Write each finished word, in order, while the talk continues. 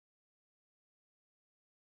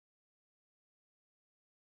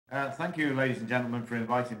Thank you, ladies and gentlemen, for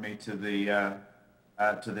inviting me to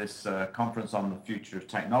this conference on the future of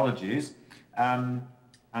technologies. And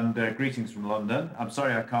greetings from London. I'm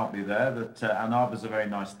sorry I can't be there. That Ann Arbor's a very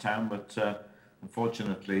nice town, but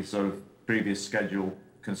unfortunately, sort of previous schedule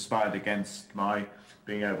conspired against my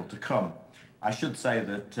being able to come. I should say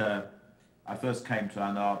that I first came to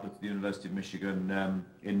Ann Arbor, to the University of Michigan,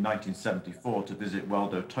 in 1974 to visit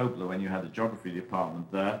Waldo Tobler when you had a geography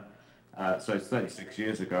department there. So it's 36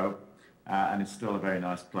 years ago, and it's still a very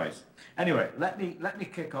nice place. Anyway, let me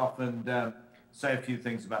kick off and say a few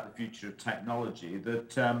things about the future of technology.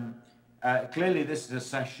 That clearly this is a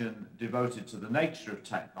session devoted to the nature of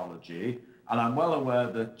technology, and I'm well aware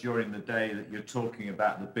that during the day that you're talking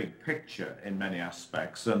about the big picture in many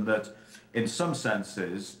aspects, and that in some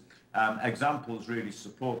senses examples really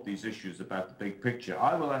support these issues about the big picture.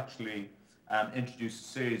 I will actually introduce a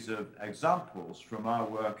series of examples from our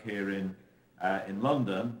work here in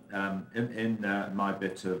London, in my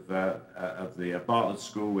bit of the Bartlett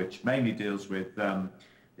School, which mainly deals with the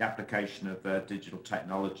application of digital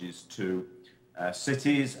technologies to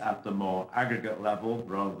cities at the more aggregate level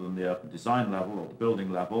rather than the urban design level or the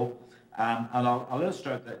building level. And I'll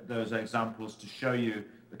illustrate those examples to show you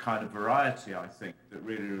the kind of variety, I think, that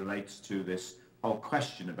really relates to this whole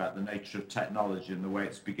question about the nature of technology and the way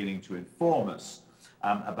it's beginning to inform us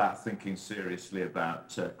about thinking seriously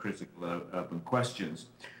about critical urban questions.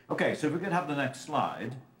 Okay, so if we could have the next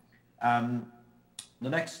slide. The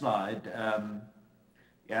next slide,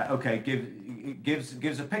 yeah, okay,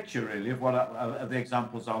 gives a picture really of of the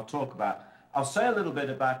examples I'll talk about. I'll say a little bit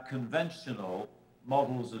about conventional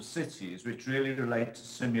models of cities which really relate to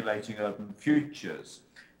simulating urban futures.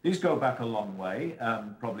 These go back a long way,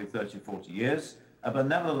 probably 30, 40 years, but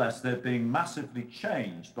nevertheless, they're being massively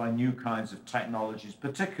changed by new kinds of technologies,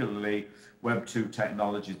 particularly Web 2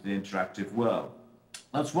 technologies, the interactive world.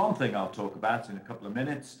 That's one thing I'll talk about in a couple of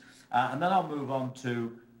minutes, and then I'll move on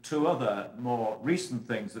to two other more recent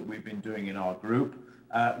things that we've been doing in our group.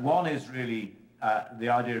 One is really the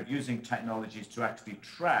idea of using technologies to actually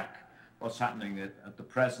track what's happening at the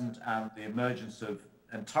present, and the emergence of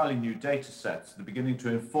entirely new data sets that are beginning to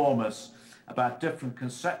inform us about different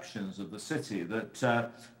conceptions of the city,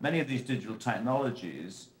 that many of these digital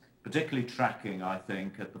technologies, particularly tracking, I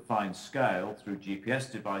think, at the fine scale through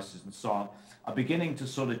GPS devices and so on, are beginning to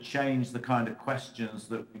sort of change the kind of questions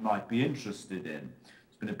that we might be interested in.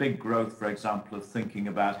 There's been a big growth, for example, of thinking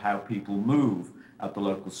about how people move at the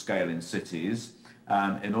local scale in cities,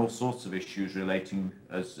 in all sorts of issues relating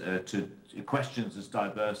to questions as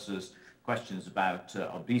diverse as questions about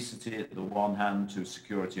obesity at the one hand to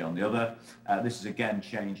security on the other. This is again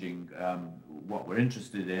changing what we're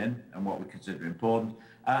interested in and what we consider important.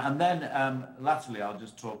 And then latterly, I'll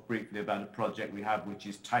just talk briefly about a project we have which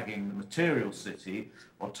is tagging the material city,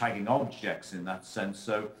 or tagging objects in that sense,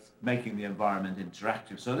 so making the environment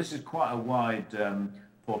interactive. So this is quite a wide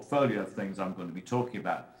portfolio of things I'm going to be talking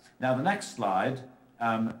about. Now the next slide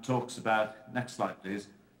talks about, next slide please.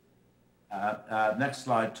 Next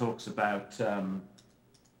slide talks about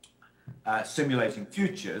simulating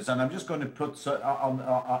futures, and I'm just going to put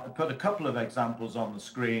put a couple of examples on the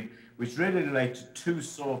screen which really relate to two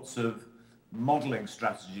sorts of modeling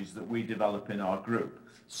strategies that we develop in our group.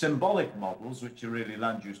 Symbolic models, which are really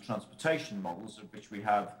land use transportation models, of which we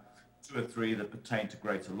have two or three that pertain to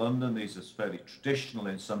Greater London. These are fairly traditional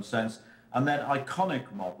in some sense. And then iconic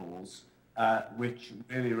models, which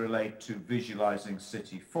really relate to visualizing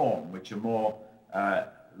city form, which are more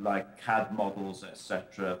like CAD models,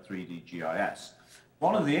 etc., 3D GIS.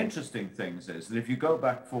 One of the interesting things is that if you go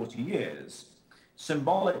back 40 years,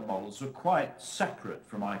 symbolic models were quite separate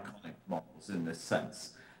from iconic models in this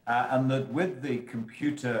sense. And that with the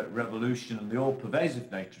computer revolution and the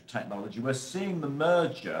all-pervasive nature of technology, we're seeing the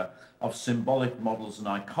merger of symbolic models and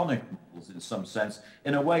iconic models in some sense,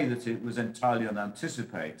 in a way that it was entirely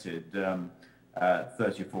unanticipated 30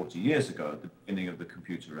 or 40 years ago at the beginning of the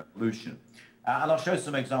computer revolution. And I'll show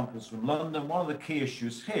some examples from London. One of the key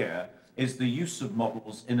issues here is the use of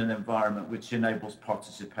models in an environment which enables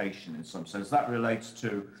participation in some sense. That relates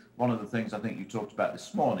to one of the things I think you talked about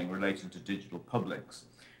this morning relating to digital publics.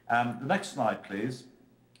 The next slide, please.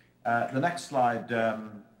 The next slide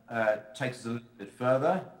takes us a little bit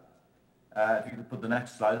further. If you could put the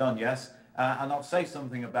next slide on, yes. And I'll say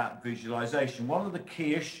something about visualization. One of the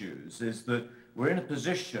key issues is that we're in a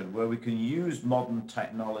position where we can use modern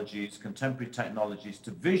technologies, contemporary technologies,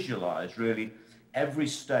 to visualize really every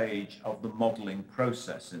stage of the modeling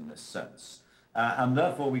process in this sense. And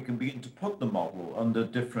therefore we can begin to put the model under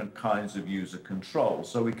different kinds of user control.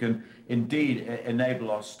 So we can indeed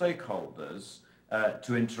enable our stakeholders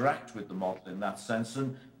to interact with the model in that sense,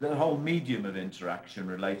 and the whole medium of interaction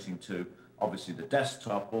relating to obviously the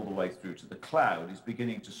desktop all the way through to the cloud is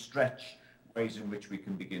beginning to stretch ways in which we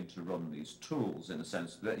can begin to run these tools, in a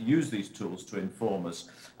sense, that use these tools to inform us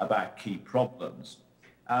about key problems.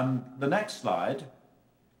 The next slide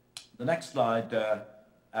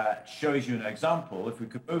shows you an example. If we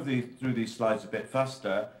could move through these slides a bit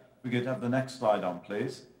faster, we could have the next slide on,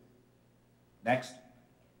 please. Next.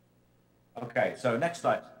 Okay, so next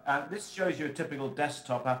slide. This shows you a typical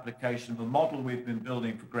desktop application of a model we've been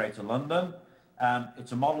building for Greater London.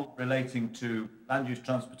 It's a model relating to land use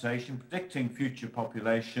transportation, predicting future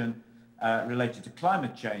population related to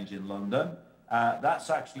climate change in London. That's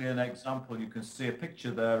actually an example. You can see a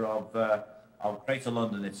picture there of Greater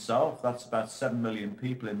London itself. That's about 7 million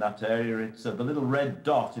people in that area. It's the little red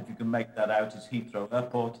dot, if you can make that out, is Heathrow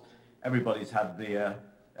Airport. Everybody's had the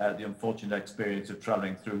unfortunate experience of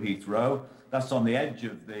travelling through Heathrow. That's on the edge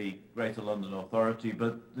of the Greater London Authority,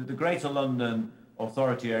 but the Greater London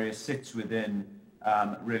Authority area sits within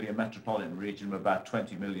really a metropolitan region of about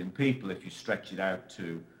 20 million people if you stretch it out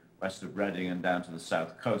to west of Reading and down to the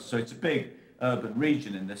south coast. So it's a big urban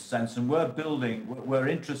region in this sense, and we're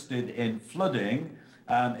interested in flooding.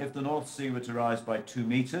 If the North Sea were to rise by 2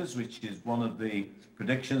 meters, which is one of the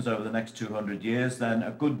predictions over the next 200 years, then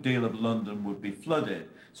a good deal of London would be flooded.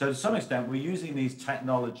 So to some extent, we're using these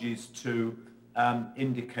technologies to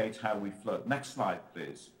indicate how we flood. Next slide,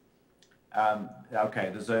 please. Okay,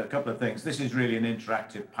 there's a couple of things. This is really an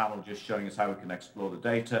interactive panel just showing us how we can explore the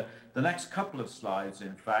data. The next couple of slides,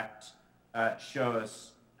 in fact, show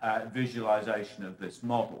us visualization of this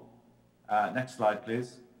model. Next slide,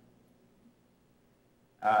 please.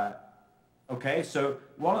 Okay, so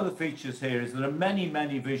one of the features here is there are many,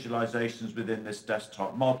 many visualizations within this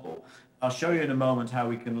desktop model. I'll show you in a moment how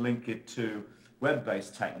we can link it to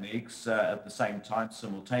web-based techniques at the same time,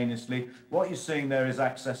 simultaneously. What you're seeing there is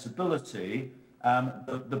accessibility.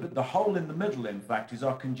 The hole in the middle, in fact, is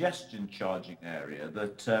our congestion charging area.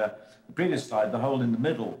 The previous slide, the hole in the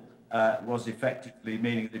middle was effectively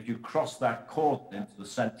meaning that if you cross that cordon into the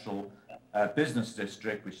central business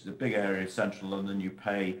district, which is a big area of central London, you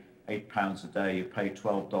pay £8 a day, you pay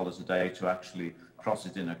 $12 a day to actually cross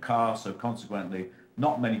it in a car. So consequently,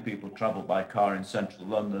 not many people travel by car in central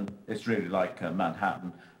London. It's really like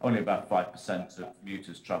Manhattan. Only about 5% of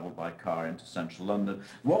commuters travel by car into central London.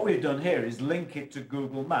 What we've done here is link it to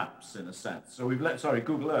Google Maps in a sense. So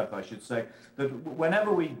Google Earth, I should say, that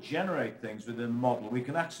whenever we generate things within the model, we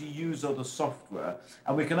can actually use other software,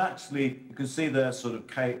 and we can actually, you can see the sort of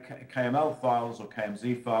KML files or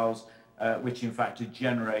KMZ files, which in fact are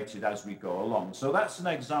generated as we go along. So that's an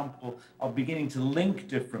example of beginning to link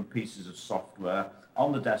different pieces of software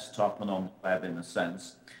on the desktop and on the web in a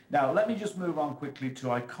sense. Now, let me just move on quickly to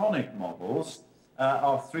iconic models,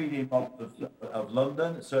 our 3D model of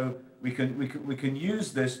London. So we can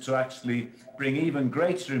use this to actually bring even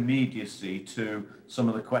greater immediacy to some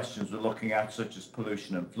of the questions we're looking at, such as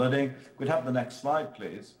pollution and flooding. We'd have the next slide,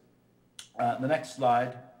 please. The next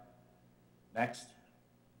slide. Next.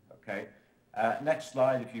 Okay. Next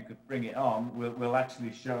slide, if you could bring it on, will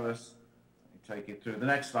actually show us. Let me take it through. The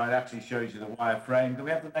next slide actually shows you the wireframe. Can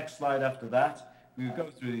we have the next slide after that? We'll go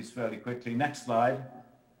through these fairly quickly. Next slide.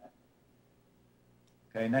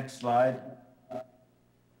 Okay, next slide.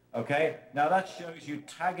 Okay, now that shows you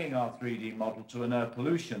tagging our 3D model to an air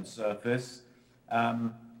pollution surface.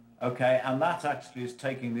 Okay, and that actually is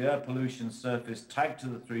taking the air pollution surface tagged to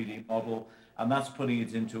the 3D model, and that's putting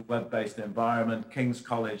it into a web-based environment. King's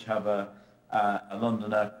College have a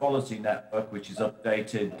London Air Quality Network, which is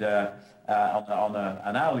updated on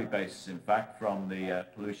an hourly basis, in fact, from the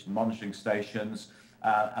pollution monitoring stations.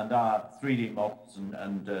 And our 3D models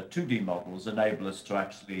and 2D models enable us to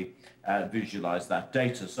actually visualize that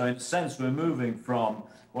data. So in a sense, we're moving from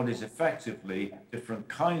what is effectively different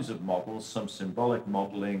kinds of models, some symbolic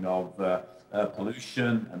modeling of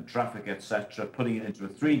pollution and traffic, etc., putting it into a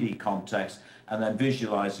 3D context and then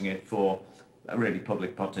visualizing it for really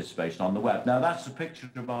public participation on the web. Now, that's a picture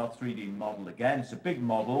of our 3D model again. It's a big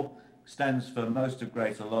model. Extends for most of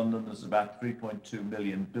Greater London. There's about 3.2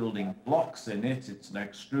 million building blocks in it. It's an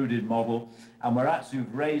extruded model, and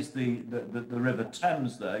we've raised the River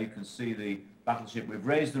Thames there. You can see the battleship. We've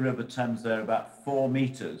raised the River Thames there about 4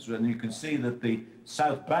 meters, and you can see that the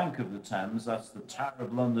south bank of the Thames, that's the Tower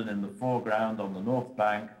of London in the foreground on the north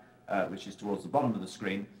bank, which is towards the bottom of the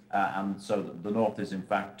screen, and so the north is in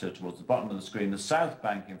fact towards the bottom of the screen. The south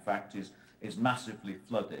bank, in fact, is massively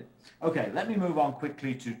flooded. Okay, let me move on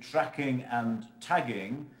quickly to tracking and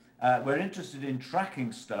tagging. We're interested in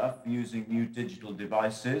tracking stuff using new digital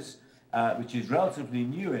devices. which is relatively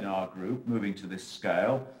new in our group, moving to this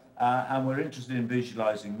scale. And we're interested in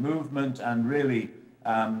visualizing movement, and really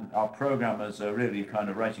our programmers are really kind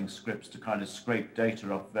of writing scripts to kind of scrape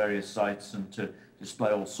data off various sites and to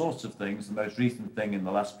display all sorts of things. The most recent thing in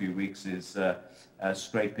the last few weeks is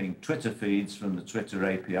scraping Twitter feeds from the Twitter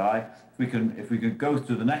API. If we could go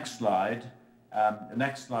to the next slide. The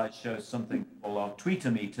next slide shows something called our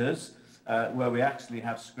tweeter meters, where we actually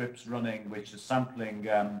have scripts running which are sampling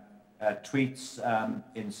tweets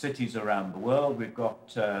in cities around the world. We've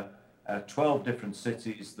got 12 different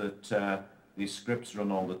cities that these scripts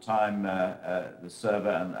run all the time, the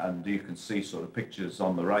server, and you can see sort of pictures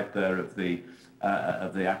on the right there of the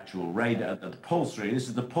actual radar, the pulse really. This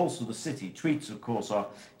is the pulse of the city. Tweets, of course, are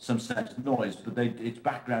some sense of noise, but it's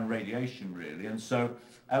background radiation really. And so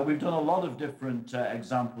we've done a lot of different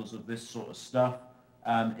examples of this sort of stuff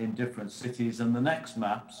in different cities. And the next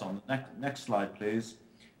maps, on the next slide, please.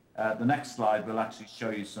 The next slide will actually show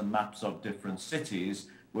you some maps of different cities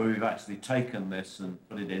where we've actually taken this and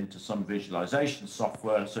put it into some visualization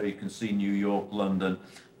software, so you can see New York, London,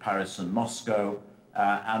 Paris, and Moscow.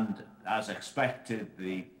 And as expected,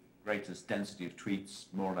 the greatest density of tweets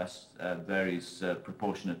more or less varies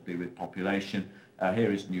proportionately with population.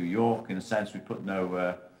 Here is New York. In a sense, we put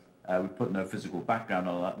no physical background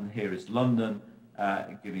on that, and here is London,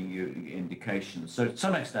 giving you indications. So to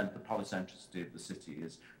some extent, the polycentricity of the city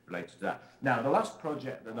is related to that. Now, the last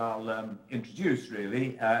project that I'll introduce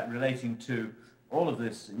really, relating to all of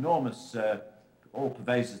this enormous,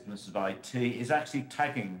 all-pervasiveness of IT, is actually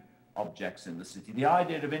tagging objects in the city. The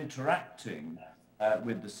idea of interacting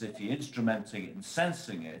with the city, instrumenting it and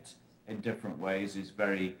sensing it in different ways is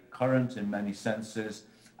very current in many senses.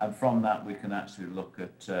 And from that, we can actually look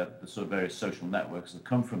at the sort of various social networks that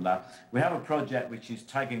come from that. We have a project which is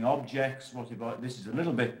tagging objects. This is a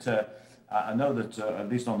little bit, I know that at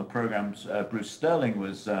least on the programs, Bruce Sterling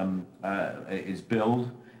is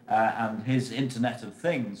billed, and his Internet of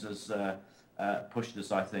Things has pushed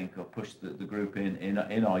us, I think, or pushed the group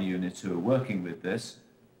in our unit who are working with this,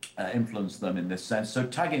 influenced them in this sense. So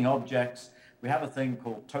tagging objects, we have a thing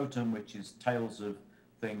called Totem, which is Tales of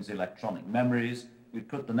Things, Electronic Memories. We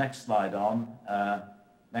put the next slide on.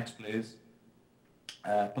 Next, please.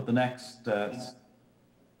 Put the next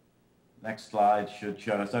slide should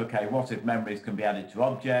show us, okay, what if memories can be added to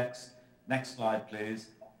objects? Next slide,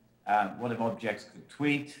 please. What if objects could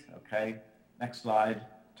tweet? Okay, next slide.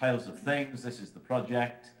 Tales of Things, this is the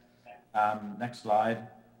project. Next slide.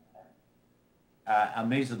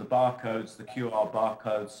 And these are the barcodes, the QR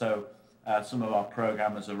barcodes. So some of our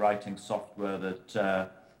programmers are writing software that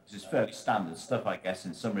this is fairly standard stuff, I guess,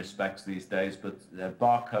 in some respects these days, but they're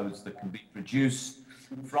barcodes that can be produced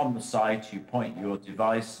from the site. You point your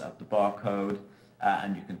device at the barcode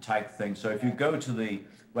and you can tag things. So if you go to the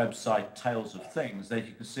website Tales of Things, there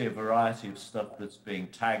you can see a variety of stuff that's being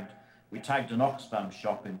tagged. We tagged an Oxfam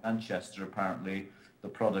shop in Manchester, apparently. The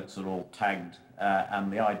products are all tagged.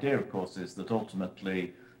 And the idea, of course, is that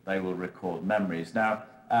ultimately they will record memories. Now,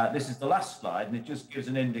 this is the last slide, and it just gives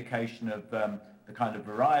an indication of the kind of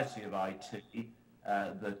variety of IT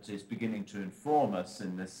that is beginning to inform us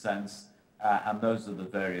in this sense. And those are the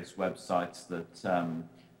various websites that,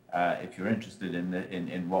 if you're interested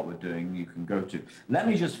in what we're doing, you can go to. Let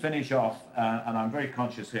me just finish off, and I'm very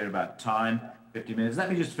conscious here about time, 50 minutes. Let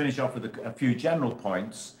me just finish off with a few general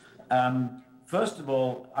points. First of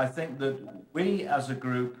all, I think that we as a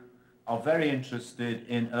group are very interested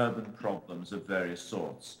in urban problems of various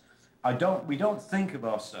sorts. We don't think of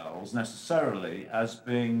ourselves necessarily as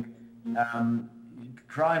being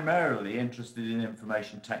primarily interested in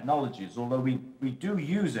information technologies, although we do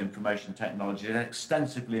use information technology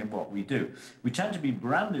extensively in what we do. We tend to be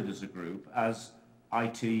branded as a group as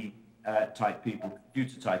IT type people,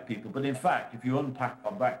 computer type people, but in fact, if you unpack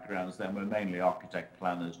our backgrounds, then we're mainly architect,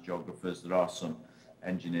 planners, geographers. There are some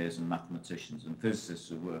engineers and mathematicians and physicists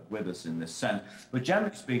who work with us in this sense. But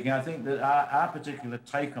generally speaking, I think that our particular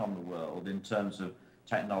take on the world in terms of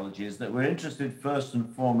technology is that we're interested first and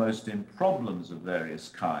foremost in problems of various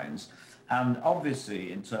kinds. And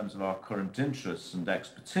obviously, in terms of our current interests and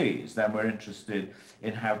expertise, then we're interested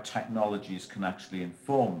in how technologies can actually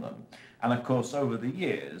inform them. And of course, over the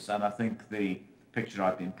years, and I think the picture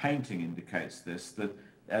I've been painting indicates this, that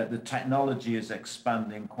the technology is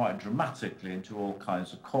expanding quite dramatically into all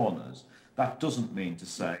kinds of corners. That doesn't mean to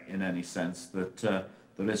say, in any sense, that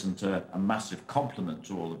there isn't a massive complement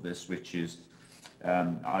to all of this, which is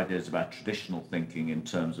ideas about traditional thinking in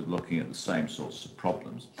terms of looking at the same sorts of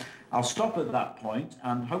problems. I'll stop at that point,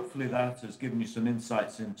 and hopefully that has given you some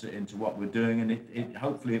insights into what we're doing, and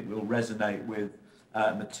hopefully it will resonate with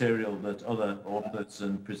material that other authors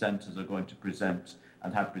and presenters are going to present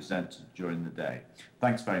and have presented during the day.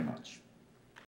 Thanks very much.